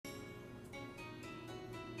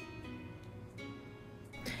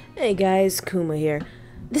Hey guys, Kuma here.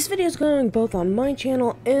 This video is going both on my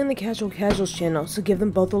channel and the Casual Casuals channel, so give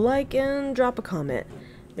them both a like and drop a comment.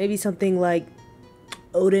 Maybe something like,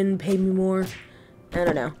 Odin, pay me more. I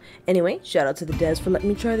don't know. Anyway, shout out to the devs for letting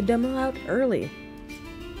me try the demo out early.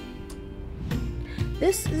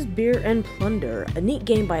 This is Beer and Plunder, a neat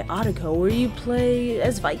game by Audico where you play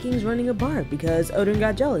as Vikings running a bar because Odin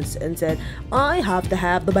got jealous and said, I have to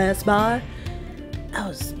have the best bar. That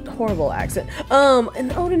was a horrible accent.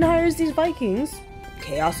 And Odin hires these Vikings.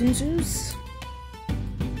 Chaos ensues.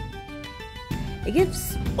 It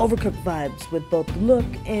gives Overcooked vibes with both the look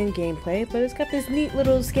and gameplay, but it's got this neat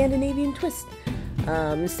little Scandinavian twist.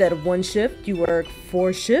 Instead of one shift, you work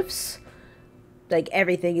 4 shifts. Like,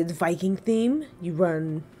 everything is Viking theme. You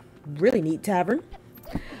run really neat tavern.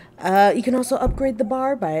 You can also upgrade the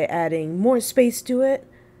bar by adding more space to it,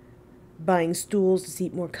 buying stools to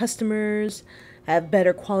seat more customers, have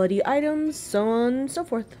better quality items, so on and so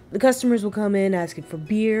forth. The customers will come in asking for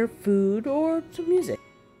beer, food, or some music.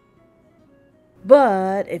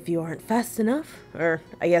 But if you aren't fast enough, or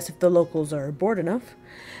I guess if the locals are bored enough,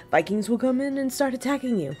 Vikings will come in and start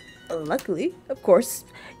attacking you. Luckily, of course,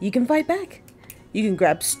 you can fight back. You can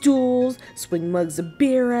grab stools, swing mugs of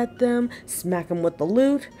beer at them, smack them with the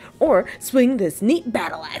loot, or swing this neat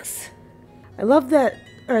battle axe. I love that,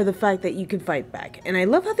 or the fact that you can fight back, and I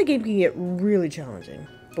love how the game can get really challenging.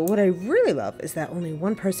 But what I really love is that only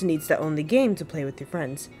one person needs to own the game to play with your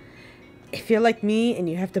friends. If you're like me and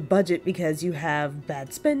you have to budget because you have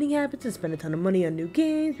bad spending habits and spend a ton of money on new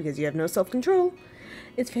games because you have no self-control,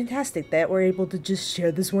 it's fantastic that we're able to just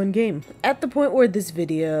share this one game. At the point where this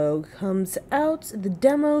video comes out, the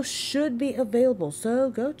demo should be available, so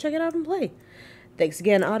go check it out and play. Thanks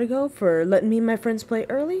again, Audico, for letting me and my friends play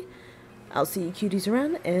early. I'll see you cuties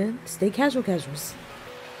around, and stay casual casuals.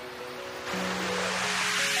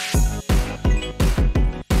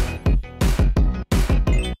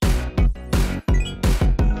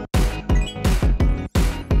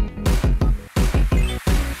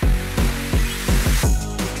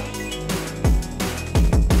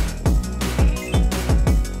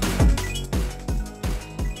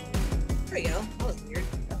 There we go. That was weird.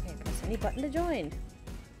 Okay, press any button to join.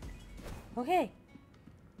 Okay.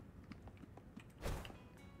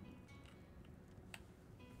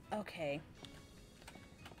 Okay.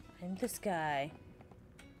 I'm this guy.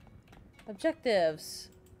 Objectives.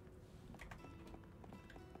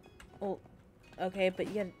 Oh, okay,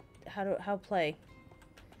 but yet, how play?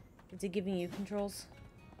 Is it giving you controls?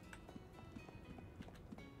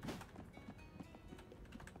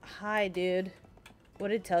 Hi, dude. What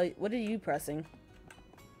did it tell you? What are you pressing?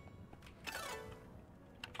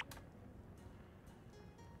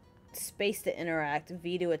 Space to interact,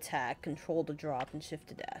 V to attack, control to drop, and shift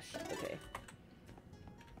to dash. Okay.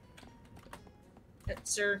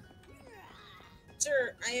 Sir.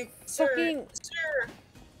 Sir, I am... Sir. Fucking... Sir.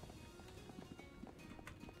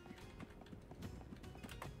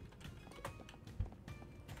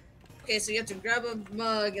 Okay, so you have to grab a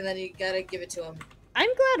mug and then you gotta give it to him. I'm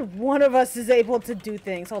glad one of us is able to do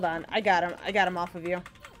things. Hold on. I got him. I got him off of you.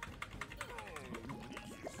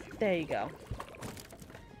 There you go.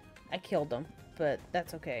 I killed him, but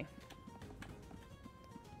that's okay.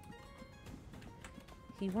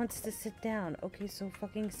 He wants to sit down. Okay, so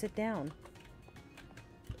fucking sit down.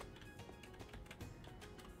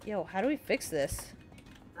 Yo, how do we fix this?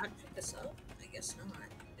 Not pick this up? I guess not.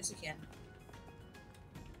 Yes, you can.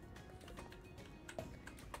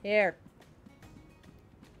 Here.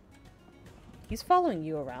 He's following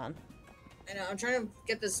you around. I know, I'm trying to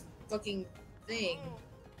get this fucking thing.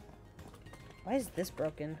 Why is this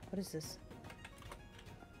broken? What is this?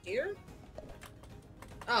 Here?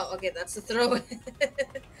 Oh, okay, that's the throw. Wait,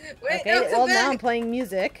 Okay, no, come well back. now I'm playing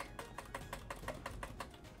music.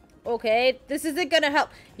 Okay, this isn't gonna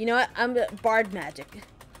help. You know what? I'm bard magic.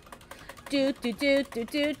 Do do do do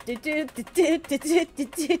do do do do do do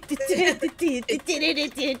do.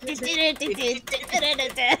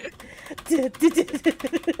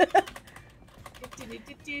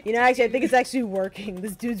 You know, actually, I think it's actually working.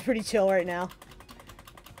 This dude's pretty chill right now.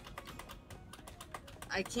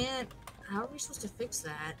 I can't. How are we supposed to fix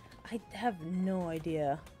that? I have no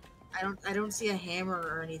idea. I don't see a hammer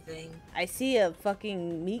or anything. I see a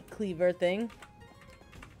fucking meat cleaver thing.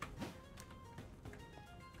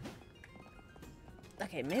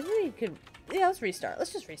 Okay, maybe we could... Yeah, let's restart.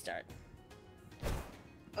 Let's just restart.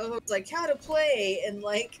 Oh, it's like how to play and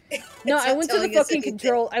like. No, it's I not went to the telling us fucking anything.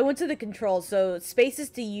 control. I went to the controls. So space is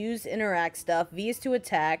to use, interact stuff. V is to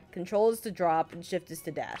attack. Control is to drop, and shift is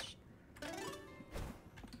to dash.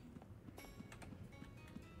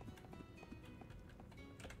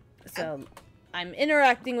 So I'm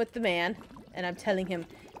interacting with the man, and I'm telling him,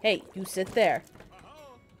 hey, you sit there.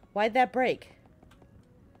 Why'd that break?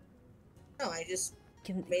 No, I just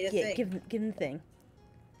made a thing. Give him the thing.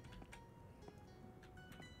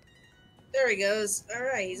 There he goes.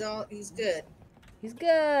 Alright, he's good. He's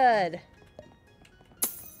good.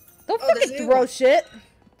 Don't there's fucking a new throw one. shit.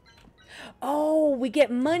 Oh, we get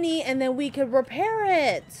money and then we could repair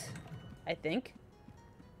it. I think.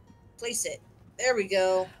 Place it. There we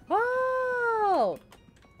go. Oh!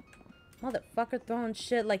 Motherfucker throwing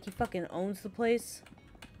shit like he fucking owns the place.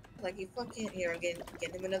 Like you fucking... Here, I'm getting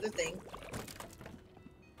him another thing.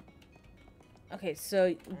 Okay,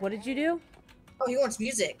 so what did you do? Oh, he wants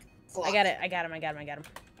music. Fuck. I got him.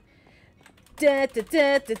 Do I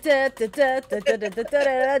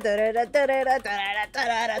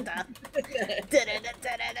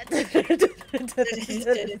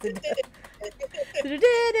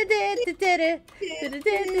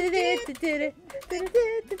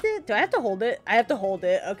have to hold it? I have to hold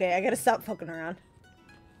it. Okay, I gotta stop fucking around.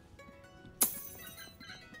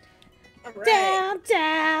 Right. Down,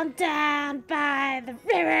 down, down by the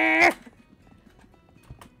river.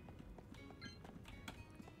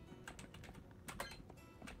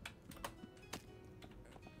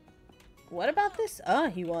 What about this? Oh,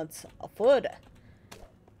 he wants a food.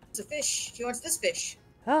 It's a fish. He wants this fish.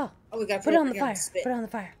 Oh, We gotta put it on the fire. Put it on the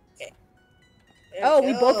fire. Oh,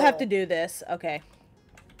 we both have to do this. Okay.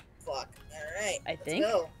 Fuck. Alright. I think.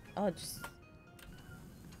 Go. Oh, just.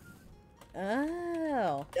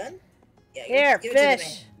 Oh. Done? Yeah, Here, give it to the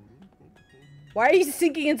fish. Why are you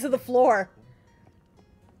sinking into the floor?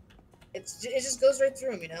 man. It just goes right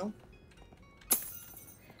through him, you know?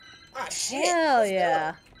 Ah, shit. Hell Let's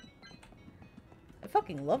yeah. I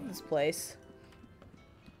fucking love this place.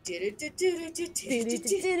 Go.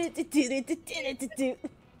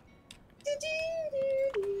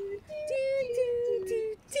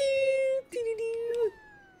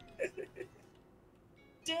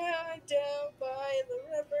 Down by the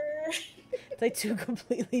river. It's like two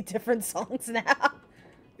completely different songs now.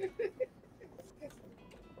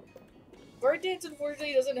 Bird Dance,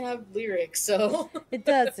 unfortunately, doesn't have lyrics, so... It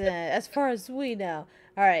doesn't, as far as we know.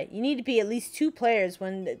 Alright, you need to be at least 2 players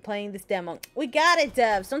when playing this demo. We got it,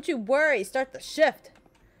 devs! Don't you worry, start the shift!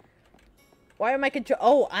 Why are my control-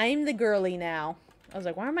 Oh, I'm the girly now. I was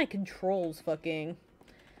like, why are my controls fucking...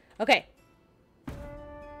 Okay.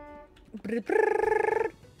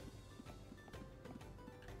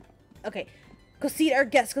 Okay. Go seat our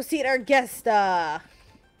guest, go seat our guest, You have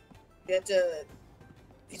to...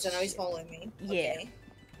 So now he's following me. Yeah. Okay.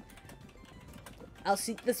 I'll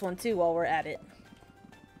seat this one too while we're at it.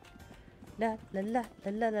 La la la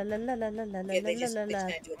la la la la la la la la Yeah, they la la.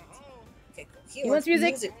 can't do it. Okay, cool. He wants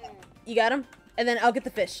music? You got him? And then I'll get the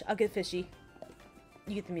fish. I'll get fishy.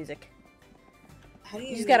 You get the music. How do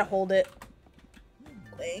You just gotta hold it.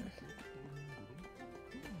 play?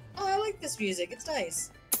 Oh, I like this music. It's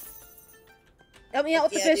nice. Help me out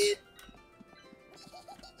with the fish. Dude.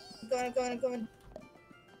 I'm going.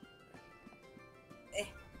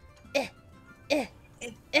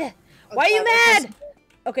 Why are you God, mad?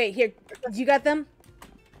 Okay, here. You got them?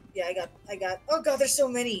 Yeah, I got. Oh god, there's so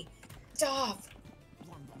many. Stop.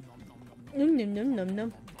 Num num num num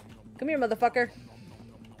num. Come here, motherfucker.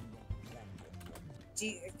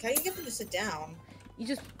 Can you get them to sit down? You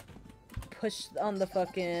just push on the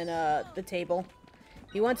fucking the table.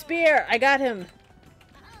 He wants beer. I got him.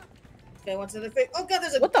 Okay, wants another fish. Oh god,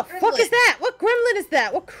 there's a What the gremlin. fuck is that? What gremlin is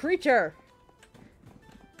that? What creature?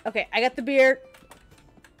 Okay, I got the beer.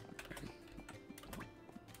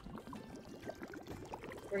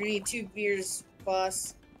 We're gonna need 2 beers,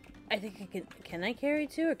 boss. I think I can. Can I carry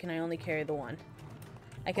 2 or can I only carry the 1?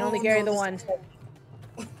 I can only carry the 1.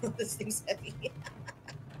 This thing's heavy.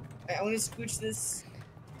 Alright, I want to scooch this.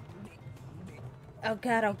 Oh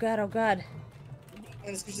god, oh god, oh god. I'm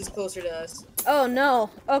gonna scooch this closer to us. Oh no.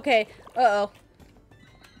 Okay. Uh-oh.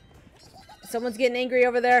 Someone's getting angry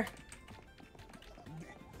over there.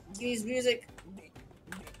 Use music.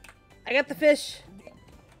 I got the fish.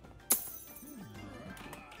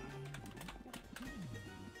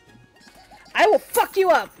 I will fuck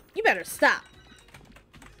you up. You better stop.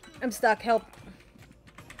 I'm stuck. Help.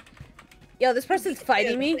 Yo, this person's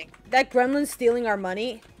fighting me. That gremlin's stealing our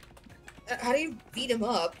money. How do you beat him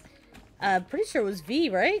up? Pretty sure it was V,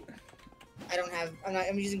 right? I don't have.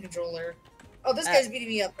 I'm using controller. Oh, this guy's beating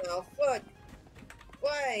me up now. Fuck.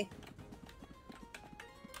 Why?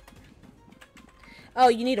 Oh,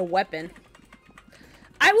 you need a weapon.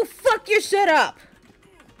 I will fuck your shit up.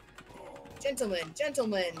 Gentlemen,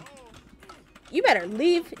 gentlemen. You better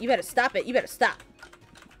leave. You better stop it. You better stop.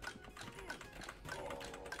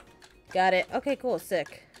 Got it. Okay, cool.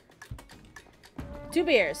 Sick. 2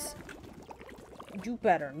 beers. You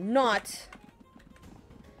better not.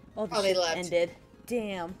 Oh, the they shit left. ended.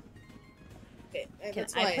 Damn. Okay, Can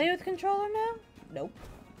that's I fine. play with controller now? Nope.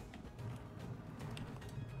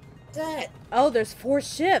 That Oh, there's 4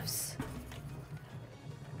 shifts.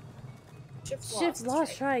 shift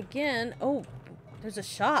Lost. Try again. Oh, there's a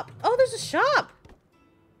shop. Oh, there's a shop.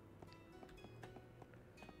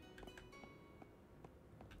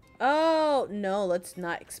 Oh, no, let's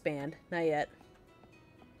not expand. Not yet.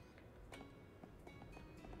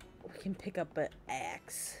 We can pick up an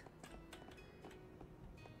axe.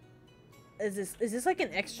 Is this like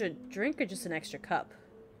an extra drink or just an extra cup?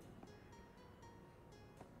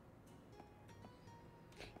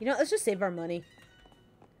 You know, let's just save our money.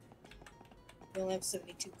 We only have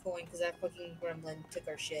 72 coin because that fucking gremlin took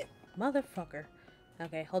our shit. Motherfucker.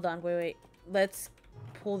 Okay, hold on. Wait. Let's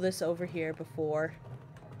pull this over here before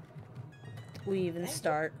we even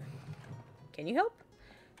start. Can you help?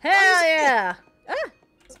 Hell yeah! Ah!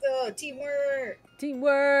 Let's go! Teamwork!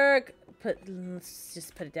 Teamwork! Let's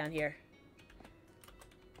just put it down here.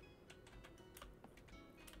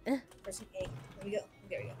 Pressing A. There we go.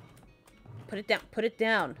 There we go. Put it down. Put it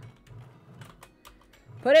down.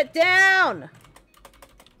 Put it down!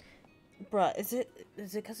 Bruh, is it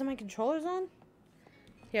because of my controller's on?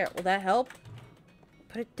 Here, will that help?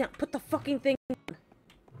 Put it down. Put the fucking thing down.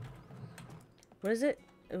 What is it?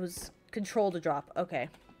 It was control to drop. Okay.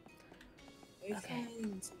 Okay.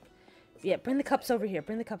 Yeah, bring the cups over here.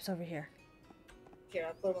 Bring the cups over here. Here,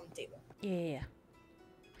 I'll put them on the table. Yeah.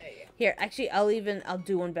 There you go. Here, actually, I'll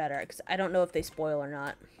do one better, because I don't know if they spoil or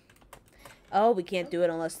not. Oh, we can't do it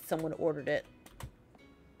unless someone ordered it.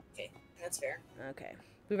 Okay, that's fair. Okay.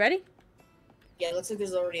 We ready? Yeah, it looks like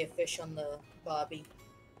there's already a fish on the bobby.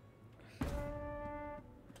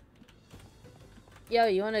 Yo,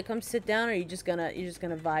 you wanna come sit down, or you're just gonna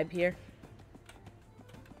vibe here?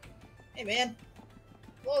 Hey, man.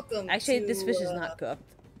 Welcome. Actually, to, this fish is not cooked.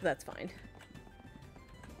 That's fine.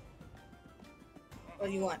 What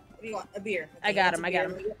do you want? What do you want? A beer. Okay, I got that's him. a I got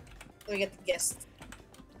beer. him. Let me get the guest.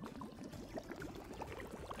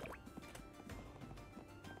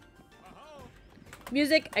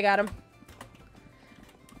 Music. I got him.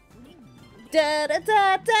 Da da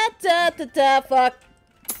da da da da da. Fuck.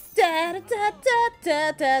 Da da da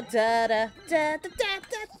da da da da da da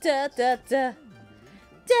da da da da.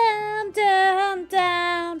 Down, down,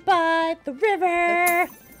 down by the river.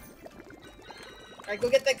 Alright, go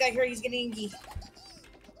get that guy here. He's getting inky.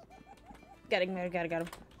 Got him. Got him.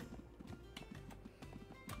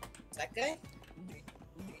 Is that guy?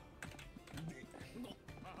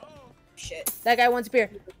 Shit. That guy wants beer.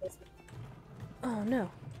 Oh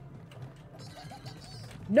no.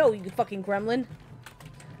 No, you fucking gremlin.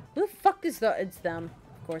 Who the fuck is the? It's them.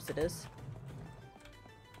 Of course it is.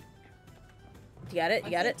 You got it?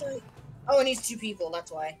 You got it? Oh, it needs 2 people.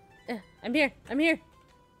 That's why. I'm here. I'm here.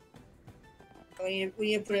 We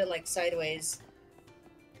need to put it like sideways.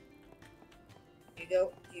 You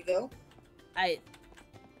go. You go.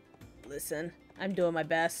 Listen. I'm doing my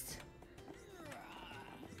best.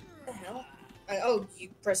 What the hell? Oh, you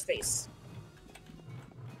press space.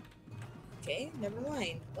 Okay, never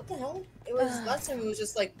mind. What the hell? It was last time. It was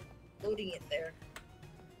just like loading it there.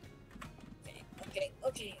 Okay,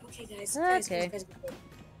 guys. Guys.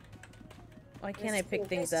 Why can't I pick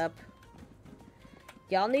things up?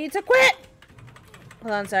 Y'all need to quit!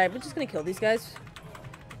 Hold on, sorry. We're just gonna kill these guys.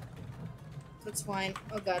 That's fine.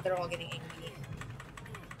 Oh god, they're all getting angry.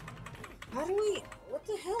 How do we... What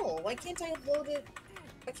the hell? Why can't I load it?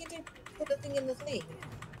 Why can't I put the thing in the thing?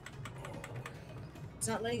 It's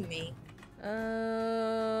not letting me.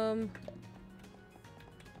 Let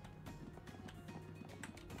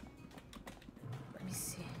me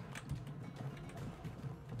see.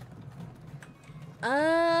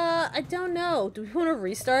 I don't know. Do we want to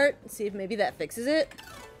restart and see if maybe that fixes it?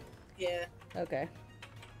 Yeah. Okay.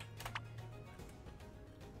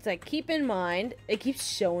 It's like, keep in mind, it keeps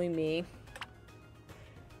showing me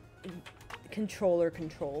controller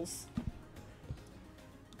controls.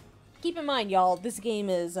 Keep in mind, y'all, this game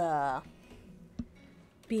is,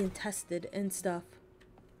 being tested and stuff.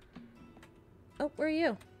 Oh, where are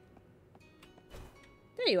you?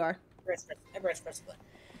 There you are. I press the button.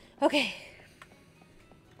 Okay.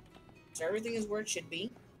 So everything is where it should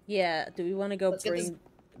be. Yeah, do we want to go Let's get bring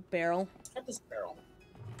barrel? Let's get this barrel.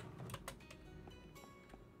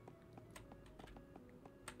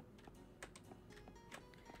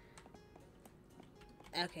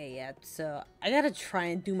 Okay, yeah, so I gotta try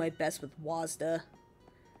and do my best with WASDA.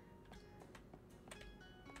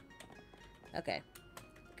 Okay.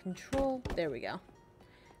 Control. There we go.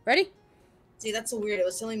 Ready? See, that's so weird. It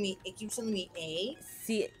was telling me. It keeps telling me A.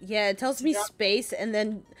 See, yeah, it tells me Drop- space and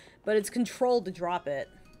then, but it's controlled to drop it.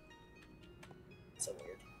 So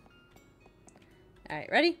weird.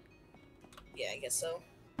 Alright, ready? Yeah, I guess so.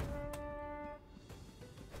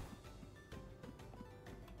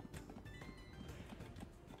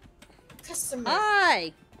 Customer.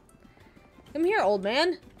 Hi! Come here, old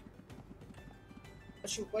man.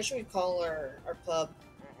 What should we call our pub?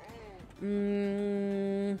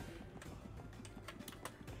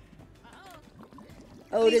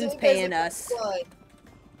 Odin's paying us.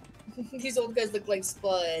 These old guys look like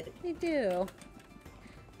Spud. They do.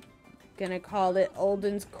 Gonna call it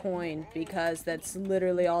Odin's coin because that's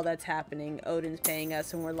literally all that's happening. Odin's paying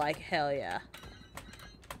us and we're like, hell yeah.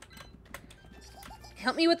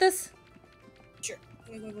 Help me with this? Sure.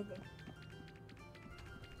 Go.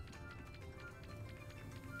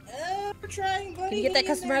 We're trying, buddy. Can you get that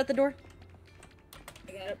customer out the door?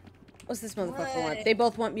 I got it. What's this motherfucker What? want? They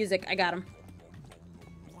both want music. I got him.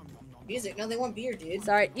 Music? No, they want beer, dude.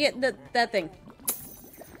 Sorry. Yeah, that thing.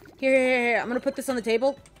 Here. I'm gonna put this on the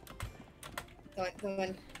table. Come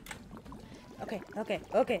on. Okay.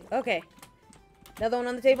 Another one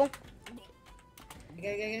on the table. Come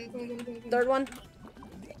on. Third one.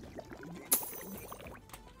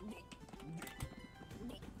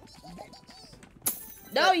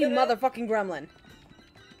 No, you motherfucking gremlin.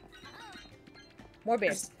 More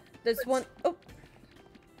beer. This one. Oh.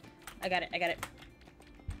 I got it.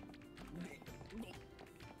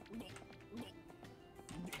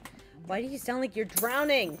 Why do you sound like you're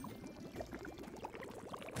drowning?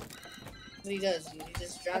 That's what he does. He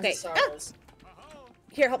just drowns Okay. his sorrows.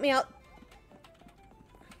 Here, help me out.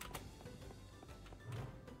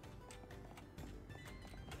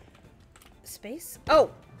 Space?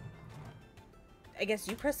 Oh! I guess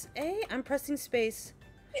you press A? I'm pressing space.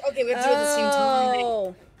 Okay, we have to do it at the same time.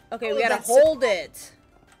 Oh! Okay, Oh, we gotta that's hold it.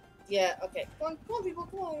 Yeah, okay. Come on, people,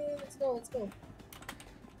 come on. Let's go.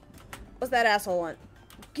 What's that asshole want?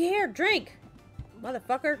 Here, drink!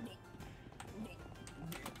 Motherfucker.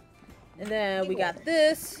 And then we got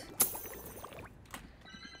this.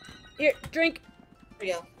 Here, drink. There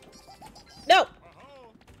you go. No!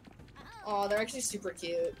 Oh, they're actually super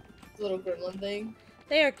cute. The little gremlin thing.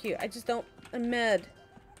 They are cute. I just don't... I'm mad.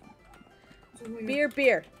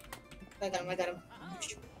 Beer. I got him.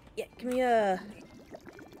 Yeah, give me a...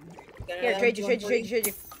 Here, trade you.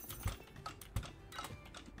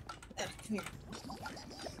 Ah, come here.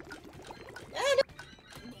 Ah, no.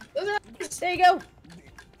 Those are ours. There you go.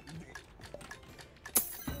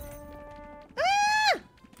 Ah!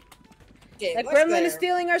 Okay, That much gremlin better. is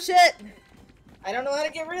stealing our shit. I don't know how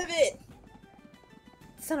to get rid of it.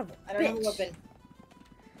 Son of a I don't have a bitch. weapon.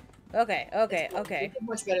 Okay. We did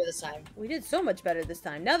much better this time. We did so much better this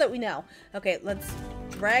time. Now that we know. Okay, let's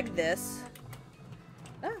drag this.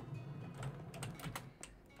 Ah.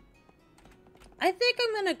 I think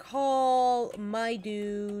I'm gonna call my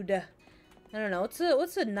dude... I don't know.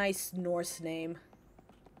 What's a nice Norse name?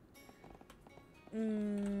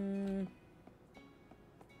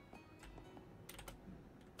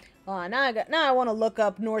 Oh, now I want to look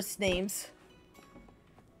up Norse names.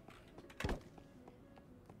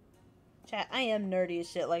 Chat, I am nerdy as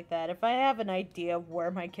shit like that. If I have an idea of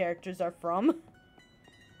where my characters are from,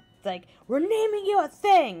 it's like, we're naming you a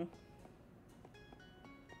thing!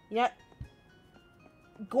 Yeah.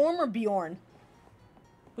 Gorm or Bjorn?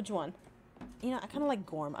 Which one? You know, I kind of like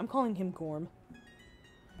Gorm. I'm calling him Gorm.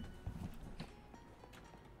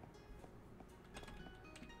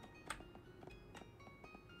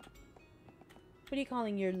 What are you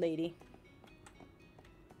calling your lady?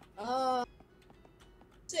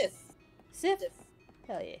 Sith. Sif? Sith.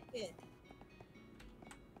 Hell yeah. Yeah.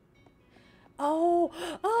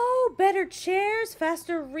 Oh, better chairs,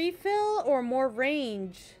 faster refill, or more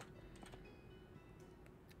range?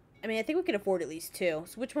 I mean, I think we could afford at least two.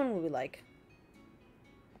 So which one would we like?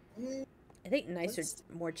 I think nicer,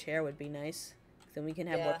 more chair would be nice. Then we can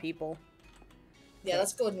have more people. Yeah,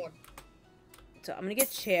 let's go with more. So I'm gonna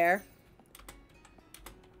get chair.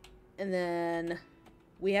 And then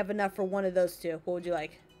we have enough for one of those two. What would you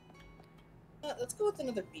like? Let's go with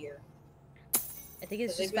another beer. I think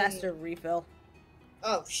it's just faster refill.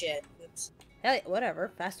 Oh, shit. Oops. Hell,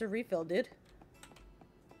 whatever. Faster refill, dude.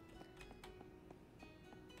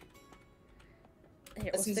 Here,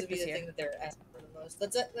 That we'll seems to stick be this the here. thing that they're asking for the most.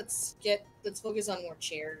 Let's focus on more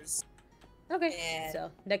chairs. Okay. And-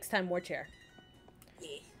 So next time, more chair.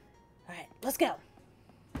 Yeah. All right, let's go.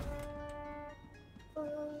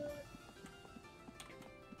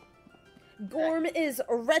 Gorm is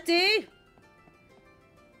ready.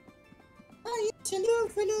 Oh, yes,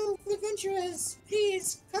 hello. adventurers,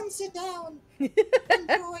 please come sit down.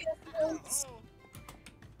 Enjoy yourselves.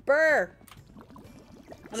 Burr!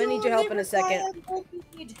 I'm gonna need your help in a second.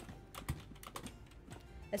 Need.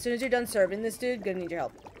 As soon as you're done serving this dude, gonna need your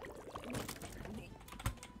help.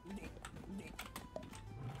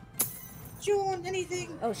 John,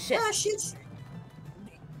 anything? Oh shit. Ah, shit.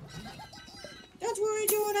 Don't worry,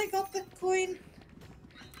 John, I got the coin.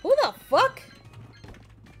 Who the fuck?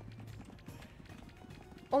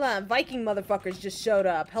 Hold on, Viking motherfuckers just showed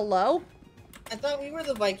up. Hello? I thought we were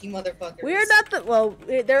the Viking motherfuckers. We are not the- well,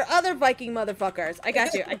 there are other Viking motherfuckers. I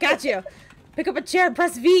got you, I got you. Pick up a chair and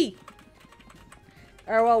press V.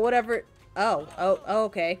 Or well, whatever. Oh,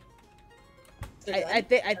 okay. I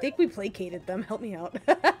think we placated them. Help me out.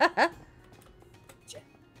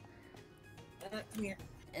 Come here.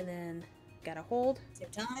 And then, gotta hold. Same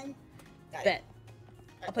time. Got Bet.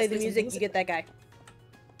 I'll play the music, you get that guy.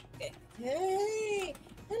 Okay. Hey!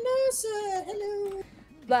 Hello, sir! Hello!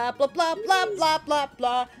 Blah, blah, blah, blah, blah, blah,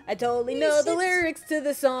 blah. I totally know the lyrics to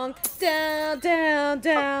the song. Down, down,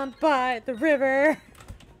 down by the river.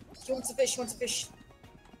 She wants a fish, she wants a fish.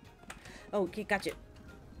 Oh, okay, gotcha.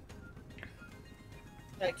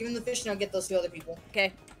 Alright, give him the fish and I'll get those two other people.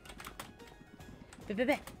 Okay.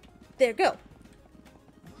 There, go.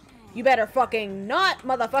 You better fucking not,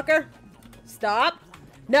 motherfucker. Stop.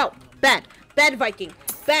 No. Bad. Bad Viking.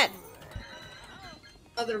 Bad.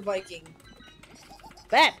 Other Viking.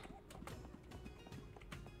 Bad.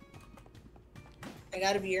 I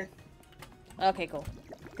got a beer. Okay, cool.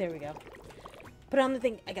 There we go. Put on the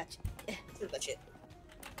thing. I got you. Throw that shit.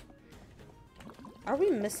 Are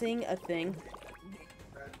we missing a thing?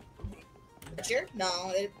 A chair?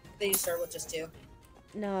 No, they start with just two.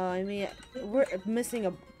 No, I mean, we're missing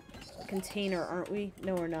a container, aren't we?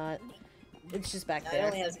 No, we're not. It's just back No, there. it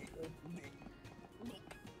only has two.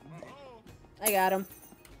 I got him.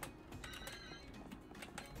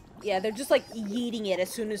 Yeah, they're just like yeeting it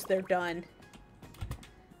as soon as they're done.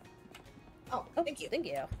 Oh, thank you. Thank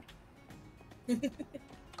you.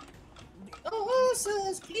 Oh,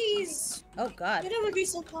 sirs, please. Oh, God. You'd never be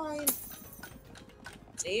so kind.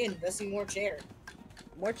 See, investing more chair.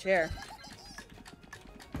 More chair.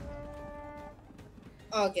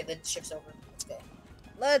 Oh, okay, the shift's over. Let's go.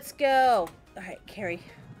 Let's go. Alright, carry.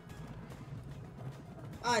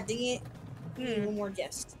 Ah, dang it. We need one more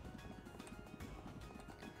guest.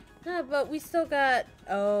 No, but we still got...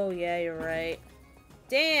 Oh, yeah, you're right.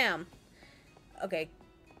 Damn. Okay.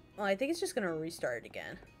 Well, I think it's just gonna restart it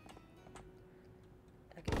again.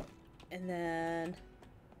 Okay. And then...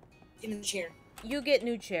 Give me the chair. You get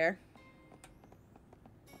new chair.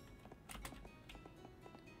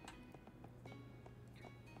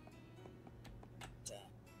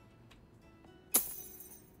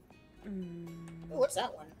 Oh, what's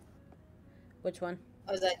that one? Which one?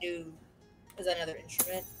 Oh, is that new? Is that another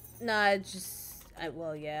instrument? Nah, it's just...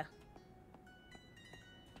 well, yeah.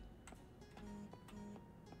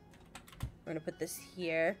 We're gonna put this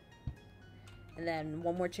here. And then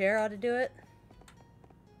one more chair ought to do it.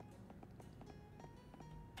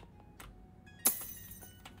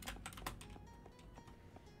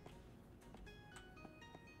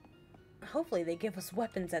 Hopefully they give us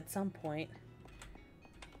weapons at some point.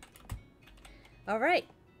 Alright.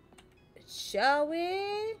 Shall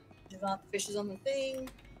we? Fish is on the thing.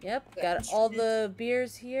 Yep, got all the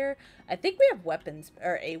beers here. I think we have weapons,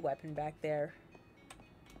 or a weapon back there.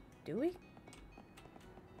 Do we?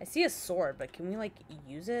 I see a sword, but can we, like,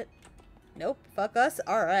 use it? Nope, fuck us.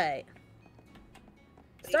 Alright.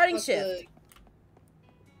 Starting shift.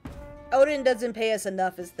 Odin doesn't pay us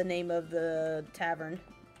enough is the name of the tavern.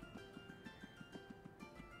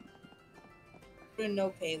 No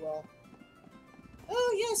pay well.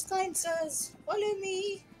 Oh yes, kind sirs, follow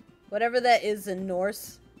me. Whatever that is in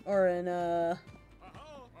Norse or in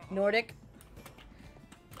Nordic.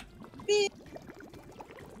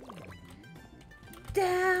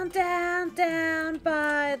 Down, down, down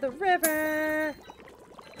by the river.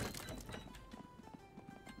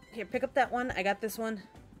 Here, pick up that one. I got this one.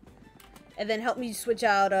 And then help me switch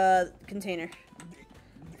out a container.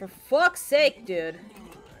 For fuck's sake, dude.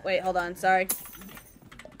 Wait, hold on. Sorry.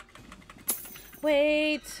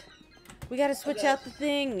 Wait. We gotta switch out the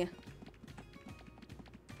thing.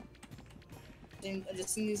 I'm just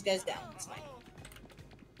seeing these guys down. It's fine.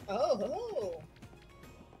 Oh.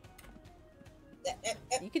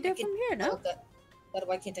 You can do it from here, no?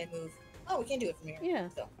 Why can't I move? Oh, we can do it from here. Yeah.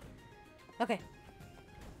 So. Okay.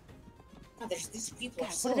 God, these people are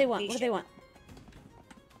God, so what do they want? patient. What do they want?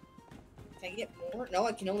 Can I get more? No,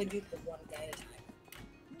 I can only do the one guy at a time.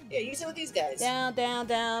 Yeah, use it with these guys. Down, down,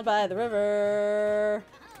 down by the river.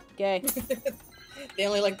 Okay. They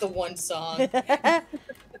only like the one song.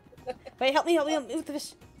 Wait, help me with the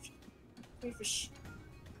fish. Fish.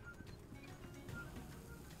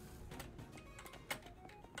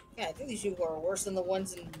 Yeah, I think these people are worse than the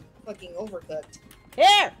ones in fucking Overcooked.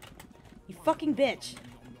 Here! You fucking bitch.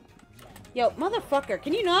 Yo, motherfucker,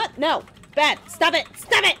 can you not? No. Bad. Stop it.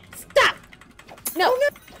 Stop it. Stop. No. Oh,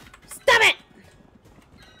 no. Stop it.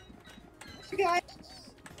 God.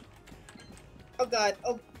 Oh god.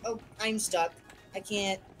 Oh, I'm stuck. I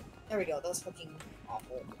can't. There we go. That was fucking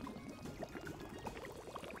awful.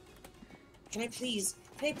 Can I please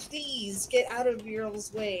get out of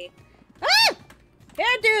Muriel's way? Ah! Here,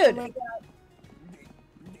 dude. Oh my god.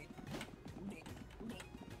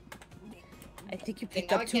 I think you Okay,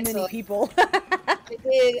 picked now up I too can't many tell. people. I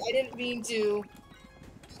did. I didn't mean to.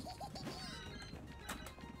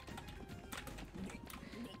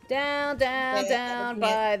 Down, down, Wait, down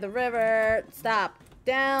by the river. Stop.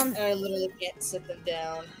 Down. I literally can't sit them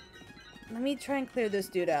down. Let me try and clear this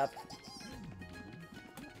dude up.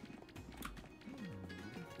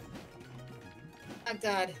 Oh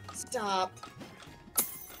god. Stop.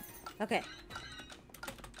 Okay.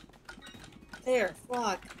 There.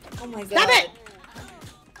 Fuck. Oh my god. Stop it!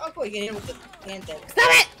 Oh, cool. You can hit him with the hand thing. Stop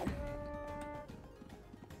it!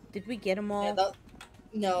 Did we get them all? Yeah,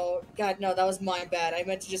 no. God, no. That was my bad. I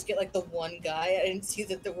meant to just get, like, the one guy. I didn't see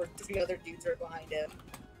that there were 3 other dudes right behind him.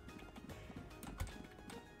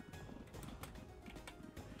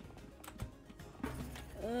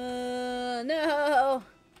 No!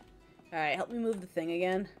 Alright, help me move the thing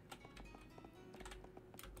again.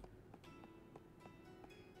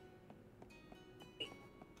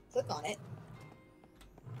 Click on it.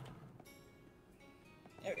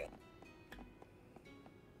 There we go.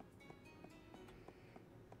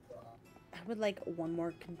 I would like one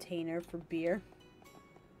more container for beer.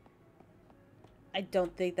 I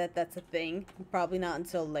don't think that that's a thing. Probably not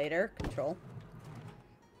until later. Control.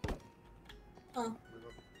 Huh.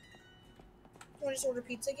 You want to just order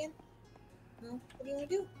pizza again? No? What do you want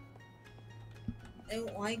to do?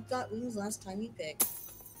 Oh, I got wings last time you picked.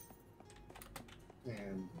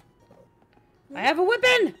 And I have a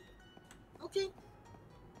whipping! Okay.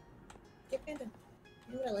 Get Panda.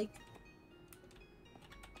 You know what I like?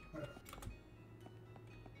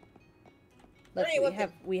 Look, Hey,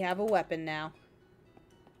 weapon. we have a weapon now.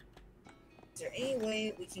 Is there any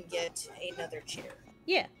way we can get another chair?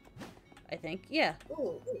 Yeah. I think. Yeah.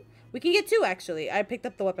 Ooh. We can get 2, actually. I picked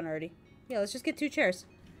up the weapon already. Yeah, let's just get 2 chairs.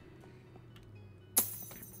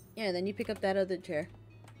 Yeah, then you pick up that other chair.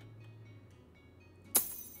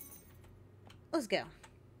 Let's go.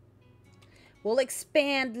 We'll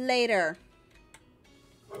expand later.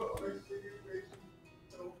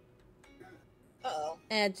 Uh-oh.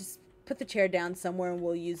 And just put the chair down somewhere and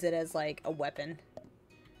we'll use it as, like, a weapon.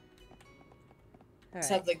 Just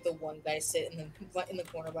Alright. have, like, the one guy sit in the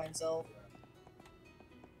corner by himself.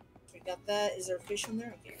 We got that. Is there a fish on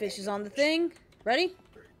there? Okay, Fish is on the thing. Ready?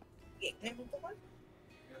 Yeah, can I move the one?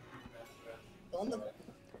 On the...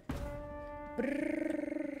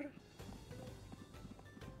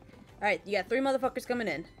 Alright, you got 3 motherfuckers coming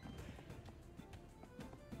in.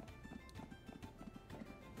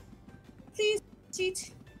 Please,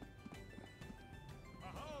 seat.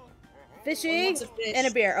 Fishing wants a fish? and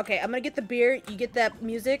a beer. Okay, I'm gonna get the beer. You get that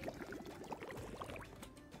music.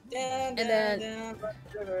 Down, And down, then- down, by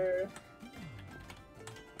the river.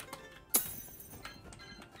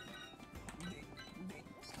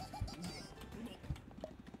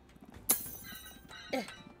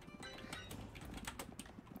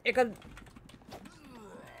 Here comes.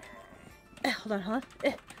 Hold on.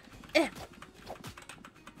 I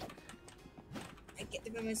can't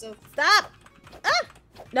do it myself. Stop! Ah!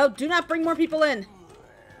 No, do not bring more people in.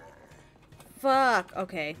 Fuck.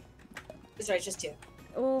 Okay. That's right, just 2.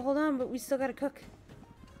 Oh, hold on, but we still gotta cook.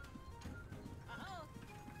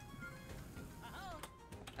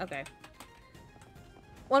 Okay.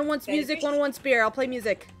 One wants Okay, music, fish. one wants beer. I'll play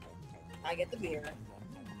music. I get the beer.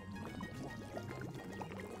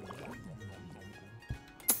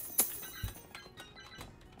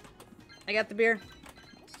 I got the beer.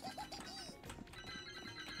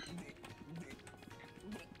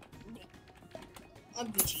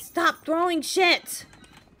 I'm Gucci. Stop throwing shit!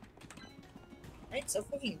 Right? So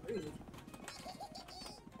fucking rude.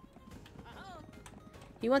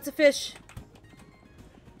 He wants a fish.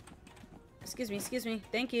 Excuse me.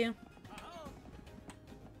 Thank you.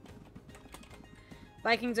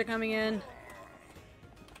 Vikings are coming in.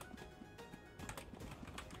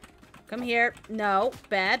 Come here. No,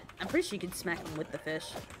 bad. I'm pretty sure you can smack him with the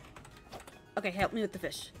fish. Okay, help me with the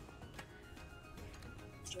fish.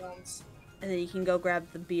 Drums. And then you can go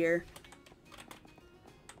grab the beer.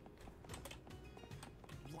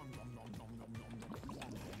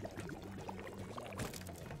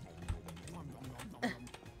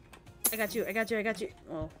 I got you. I got you. I got you.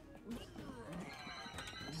 Oh.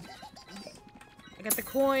 I got the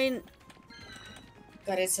coin.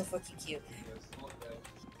 God, it's so fucking cute.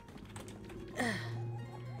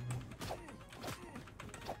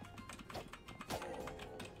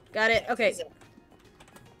 Got it. Okay.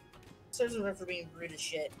 Serves him for being rude as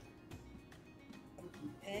shit.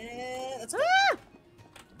 And let's go. Ah!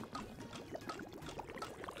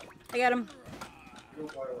 I got him.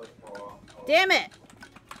 Damn it!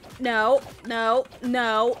 No, no,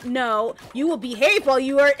 no, no. You will behave while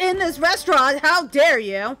you are in this restaurant. How dare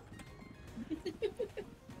you?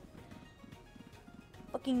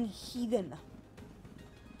 Fucking heathen.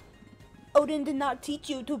 Odin did not teach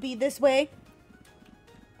you to be this way.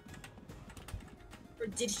 Or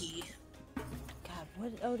did he? God,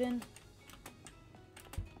 what, Odin?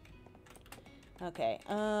 Okay,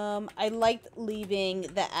 I liked leaving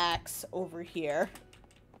the axe over here.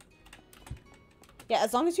 Yeah,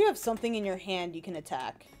 as long as you have something in your hand, you can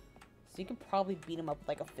attack. So you can probably beat him up with,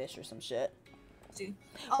 like, a fish or some shit. See?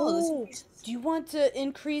 Oh, do you want to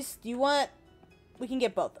increase... Do you want... We can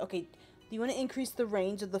get both. Okay, do you want to increase the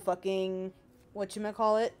range of the fucking...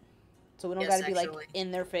 Whatchamacallit? So we don't gotta be, like, in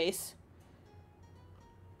their face.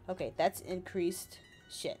 Okay, that's increased.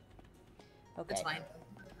 Shit. Okay. That's fine.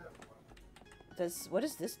 What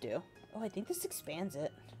does this do? Oh, I think this expands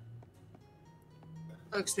it.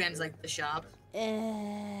 Oh, expands like the shop.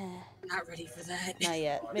 Not ready for that. Not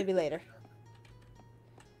yet. Maybe later.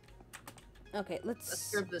 Okay,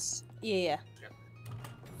 Let's grab this. Yeah.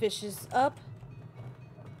 Fish is up.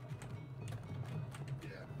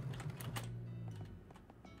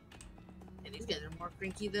 And these guys are more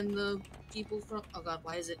cranky than the people from... Oh god,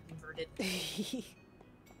 why is it inverted?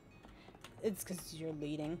 It's because you're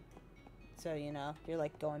leading. So, you know, you're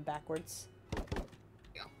like going backwards.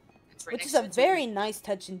 Yeah. Right, which is a very nice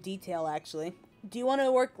touch in detail, actually. Do you want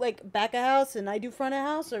to work like back of house and I do front of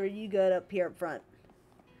house, or are you good up here up front?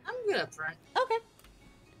 I'm good up front. Okay.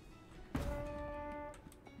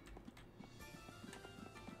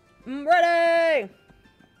 I'm ready!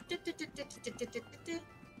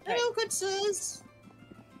 Hello, good sirs.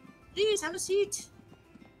 Please have a seat.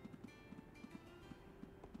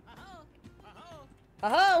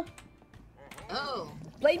 Oh! Oh.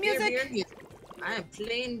 Play music! I am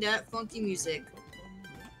playing that funky music.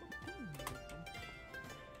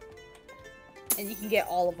 And you can get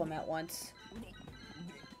all of them at once.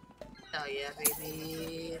 Hell yeah,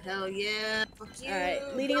 baby. Hell yeah. Fuck you.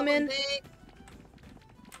 Alright, leading them in.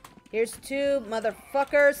 Here's 2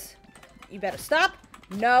 motherfuckers. You better stop.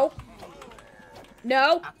 No.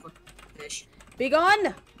 No. Fish. Be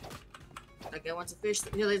gone. That guy wants a fish.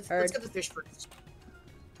 Here, let's get the fish first.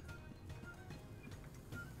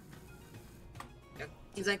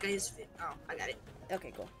 He's that guy's fish. Oh, I got it.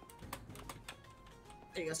 Okay, cool.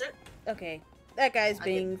 There you go, sir. Okay. That guy's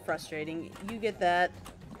being frustrating. You get that.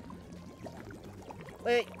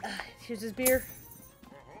 Wait. Here's his beer.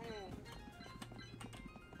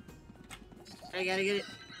 I gotta get it.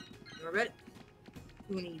 You want it?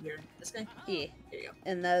 Who need beer? This guy? Yeah. There you go.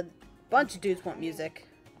 And a bunch of dudes want music.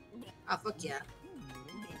 Oh, fuck yeah.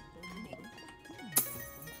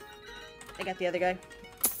 I got the other guy.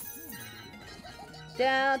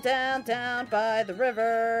 Down, down, down by the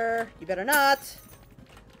river. You better not.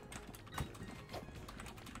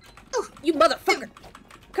 Oh, you motherfucker!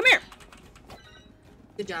 Come here!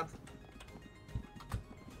 Good job.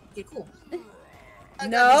 Okay, cool.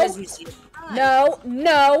 No. No,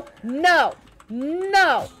 no, no,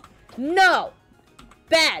 no, no.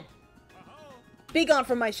 Bad. Be gone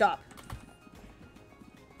from my shop.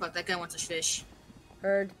 Fuck, that guy wants a fish.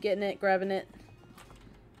 Heard, getting it, grabbing it.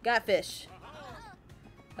 Got fish.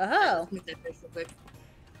 Oh. Make that fish real quick.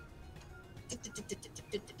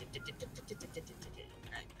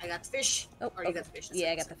 I got the fish. Oh, or you got the fish.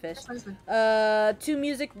 Yeah, I got the fish. 2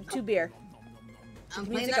 music, 2 beer. I'm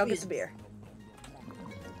Music, I'll get the beer.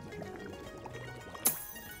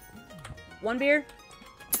 1 beer.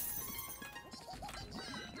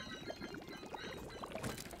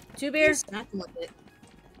 2 beer.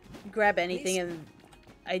 Grab anything, and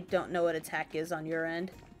I don't know what attack is on your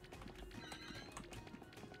end.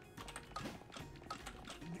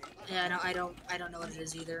 Yeah, I don't know what it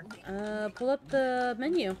is either. Pull up the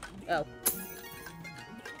menu. Oh.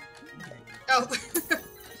 Oh.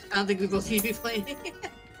 I don't think we both need to be playing.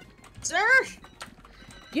 Sir!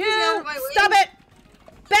 You! Stop it!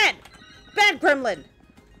 Bad! Bad gremlin!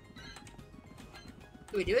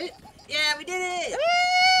 Did we do it? Yeah, we did it!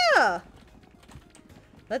 Ah!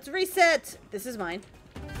 Let's reset. This is mine.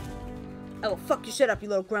 Oh, fuck your shit up, you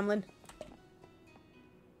little gremlin.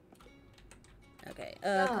 Okay,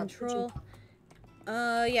 control.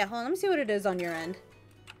 Yeah, hold on. Let me see what it is on your end.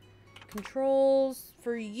 Controls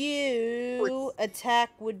for you. Attack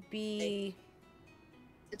would be...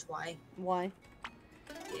 It's Y. Y.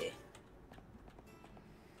 Yeah.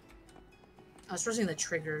 I was pressing the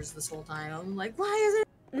triggers this whole time. I'm like, why is it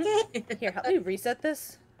okay? Here, help me reset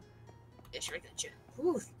this. Yeah, sure, I got you.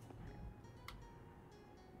 Ooh.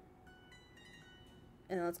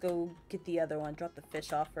 And let's go get the other one. Drop the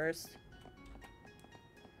fish off first.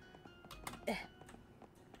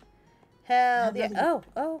 Hell yeah.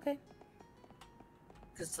 Oh, okay.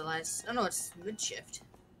 Because the last... Oh, no, it's mid-shift.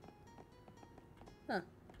 Huh.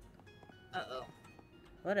 Uh-oh.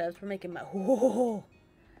 Whatever, we're making my... Whoa.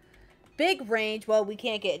 Big range. Well, we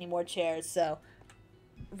can't get any more chairs, so...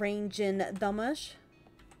 Range in Damash.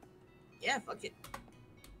 Yeah, fuck it.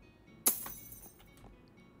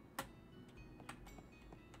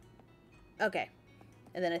 Okay.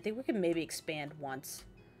 And then I think we can maybe expand once.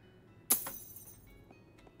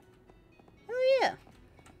 Oh, yeah.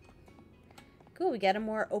 Cool, we got a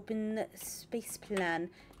more open space plan.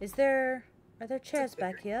 Are there chairs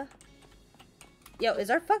back here? Yo, is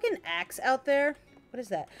our fucking axe out there? What is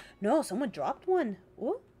that? No, someone dropped one.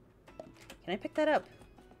 Ooh. Can I pick that up?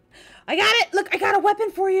 I got it! Look, I got a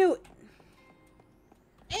weapon for you!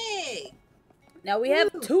 Hey! Now we have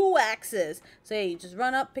 2 axes. So yeah, you just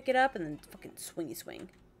run up, pick it up, and then fucking swingy swing.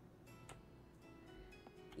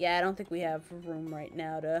 Yeah, I don't think we have room right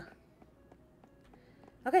now to...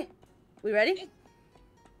 Okay. We ready?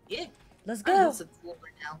 Yeah. Let's go. That's a cool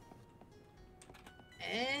right now.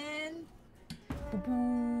 And...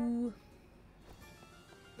 Boo-boo.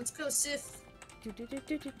 Let's go, Sif.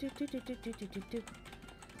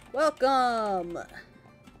 Welcome.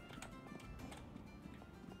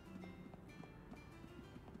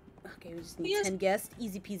 Okay, we just need 10 guests.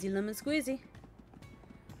 Easy peasy lemon squeezy.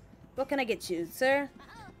 What can I get you, sir?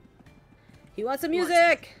 He wants some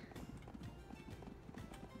music.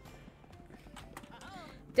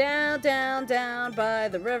 Down, down, down by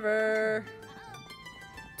the river.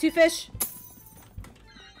 2 fish.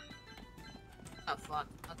 Oh, fuck.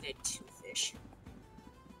 Okay, 2 fish.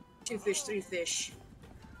 2 fish, 3 fish.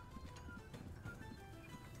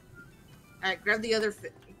 Alright, grab the other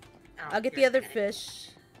fish. I'll get the other fish.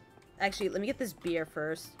 Actually, let me get this beer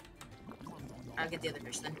first. I'll get the other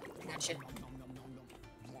fish then. Gotcha.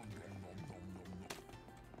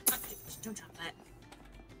 Okay, don't drop that.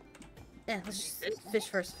 Yeah, let's just fish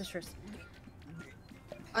first, fish first.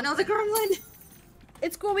 Oh no, the gremlin!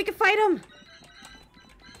 It's cool, we can fight him!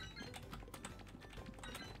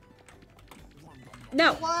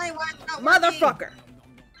 No! Why? Motherfucker!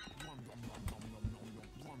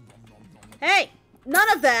 Hey!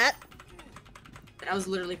 None of that! I was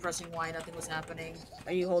literally pressing Y, nothing was happening.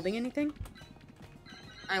 Are you holding anything?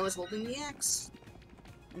 I was holding the axe.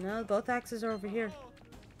 No, both axes are over here.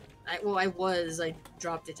 I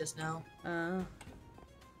dropped it just now. Uh.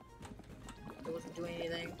 It wasn't doing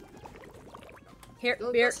anything. Here,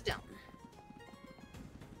 Go beer. sit down.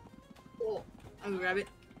 Cool. I'm gonna grab it.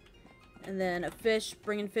 And then a fish,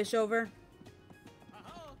 bringing fish over.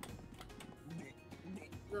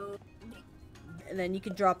 And then you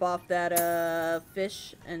can drop off that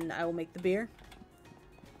fish, and I will make the beer.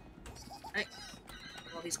 Alright.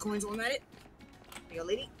 All these coins while I'm at it. Here you go,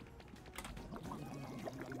 lady.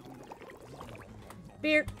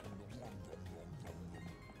 Beer.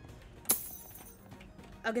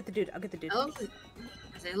 I'll get the dude. I'll get the dude. I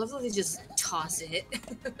love how they just toss it.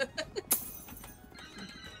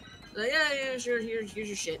 Like, yeah, sure. Here's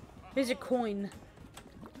your shit. Here's your coin.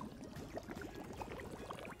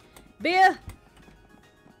 Beer.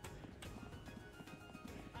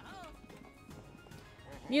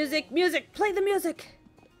 Music, music, play the music.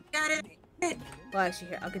 Got it. Well, actually,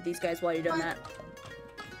 here, I'll get these guys while you're doing that.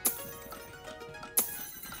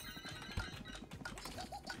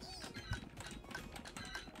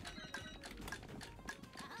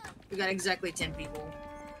 We got exactly 10 people.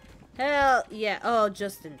 Hell yeah. Oh,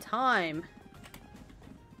 just in time.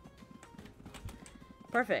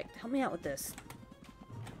 Perfect. Help me out with this.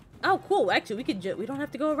 Oh, cool. Actually, we don't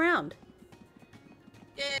have to go around.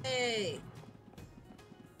 Yay!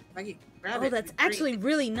 If I could grab it. Oh, that's actually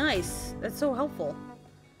really nice. That's so helpful.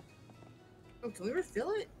 Oh, can we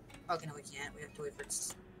refill it? Okay, no, we can't. We have to wait for it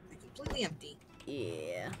to be completely empty.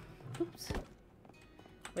 Yeah. Oops.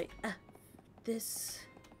 Wait. This.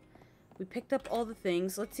 We picked up all the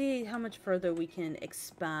things. Let's see how much further we can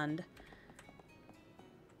expand.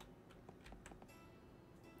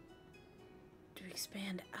 Do we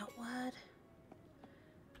expand outward?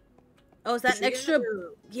 Oh, is that an extra?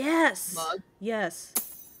 Yes. Mug? Yes.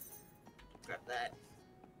 Grab that.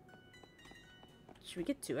 Should we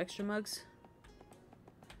get 2 extra mugs?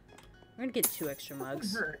 We're gonna get 2 extra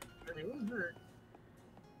mugs. Hurt. They wouldn't hurt.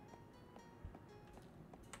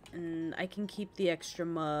 And I can keep the extra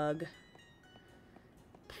mug.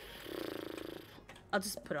 I'll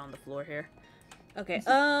just put it on the floor here. Okay,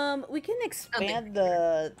 we can expand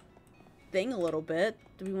the thing a little bit.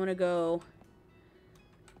 Do we want to go...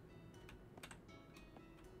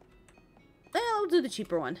 I'll do the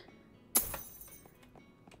cheaper one.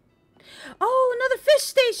 Oh, another fish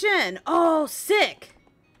station! Oh, sick!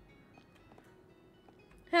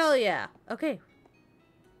 Hell yeah. Okay.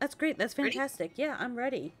 That's great. That's fantastic. Ready? Yeah, I'm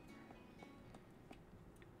ready.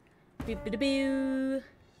 Beep-a-da-boo.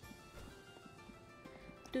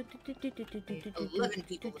 11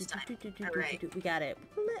 people this time. Alright. We got it.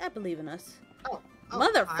 I believe in us. Oh,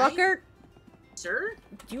 Motherfucker! Sir?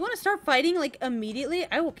 Do you want to start fighting, like, immediately?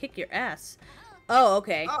 I will kick your ass. Oh,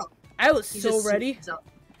 okay. Oh. I was so ready. So,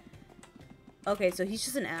 okay, so he's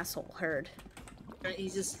just an asshole. Heard. he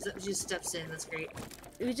just steps in. That's great.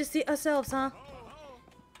 We just see ourselves, huh?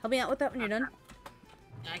 Help me out with that when you're done.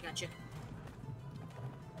 I got you.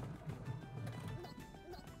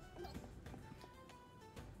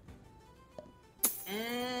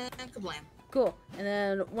 And kablam. Cool. And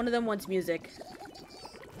then one of them wants music.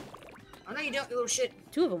 Oh no, you don't, you little shit.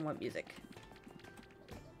 2 of them want music.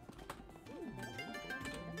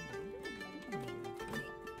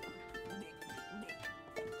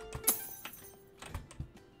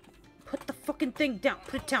 Put the fucking thing down.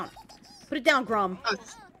 Put it down. Put it down, Grom.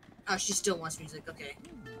 Oh, she still wants music. Okay.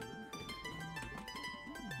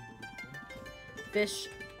 Fish.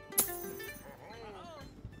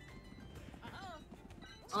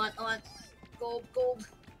 On. Gold.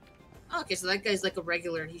 Oh, okay, so that guy's like a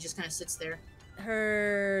regular and he just kind of sits there.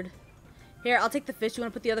 Heard. Here, I'll take the fish. You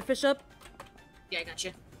want to put the other fish up? Yeah, I got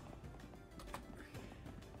you.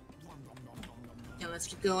 Yeah, let's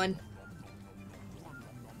keep going.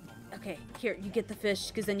 Okay, here, you get the fish,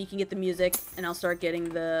 because then you can get the music, and I'll start getting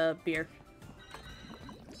the beer.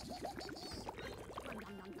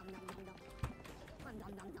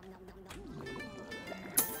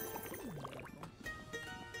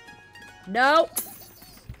 No!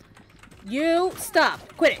 You stop!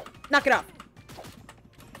 Quit it! Knock it off!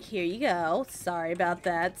 Here you go. Sorry about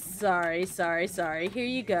that. Sorry. Here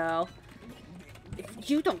you go. If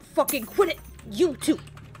you don't fucking quit it, you too!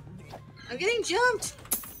 I'm getting jumped!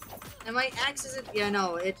 And my axe isn't... Yeah,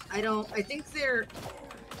 no, I think they're...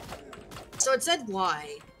 So it said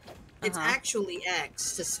Y. It's actually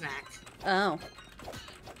X to smack. Oh.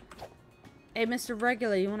 Hey, Mr.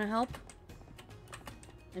 Regular, you want to help?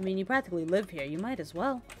 I mean, you practically live here. You might as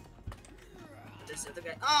well. This other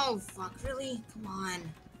guy... Oh, fuck, really? Come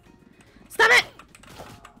on. Stop it!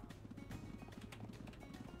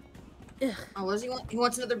 Ugh. Oh, what does he want? He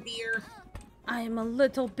wants another beer. I'm a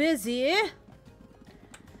little busy.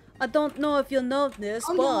 I don't know if you'll notice,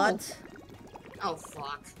 but... No. Oh,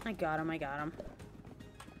 fuck. I got him.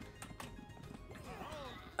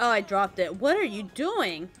 Oh, I dropped it. What are you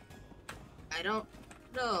doing? I don't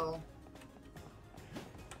know.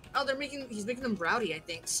 Oh, he's making them rowdy, I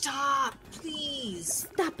think. Stop, please.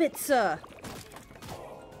 Stop it, sir.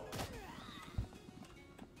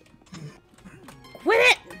 Quit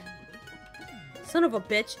it! Son of a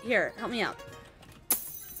bitch. Here, help me out.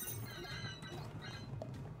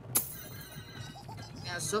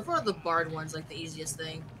 Yeah, so far the barred one's like the easiest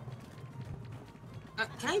thing.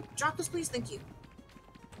 Can I drop this, please? Thank you.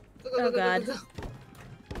 Go, God. Go.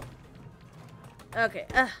 Okay,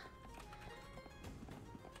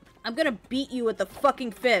 I'm gonna beat you with the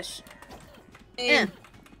fucking fish. And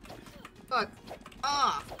fuck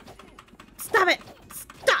off. Stop it!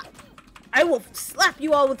 Stop! I will slap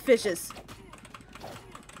you all with fishes.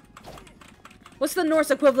 What's the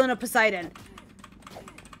Norse equivalent of Poseidon?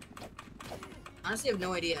 Honestly, I have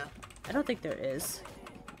no idea. I don't think there is.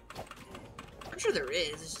 I'm sure there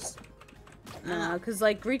is. It's just... No, because,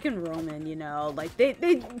 like, Greek and Roman, you know, like, they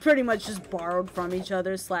pretty much just borrowed from each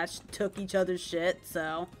other / took each other's shit,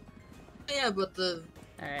 so... Yeah, but the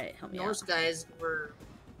Alright, help me Norse out. guys were...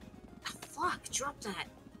 Oh, fuck, drop that.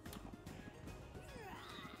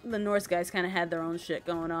 The Norse guys kind of had their own shit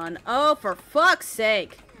going on. Oh, for fuck's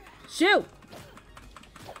sake! Shoot!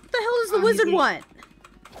 What the hell does the wizard want?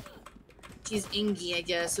 He's Ingy, I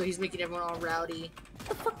guess, so he's making everyone all rowdy. What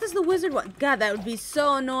the fuck does the wizard want? God, that would be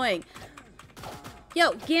so annoying.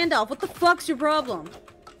 Yo, Gandalf, what the fuck's your problem?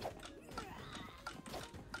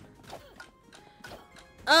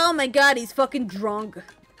 Oh my god, he's fucking drunk.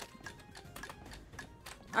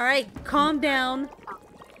 Alright, calm down.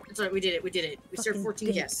 It's alright, we did it. We served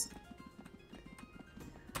 14 guests.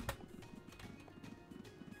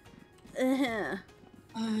 Uh-huh.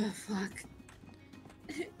 Oh, fuck.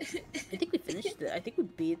 I think we finished it. I think we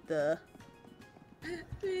beat the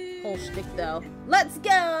whole shtick, though. Let's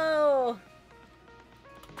go!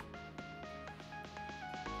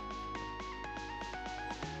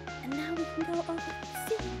 And now we can go over the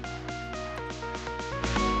sea.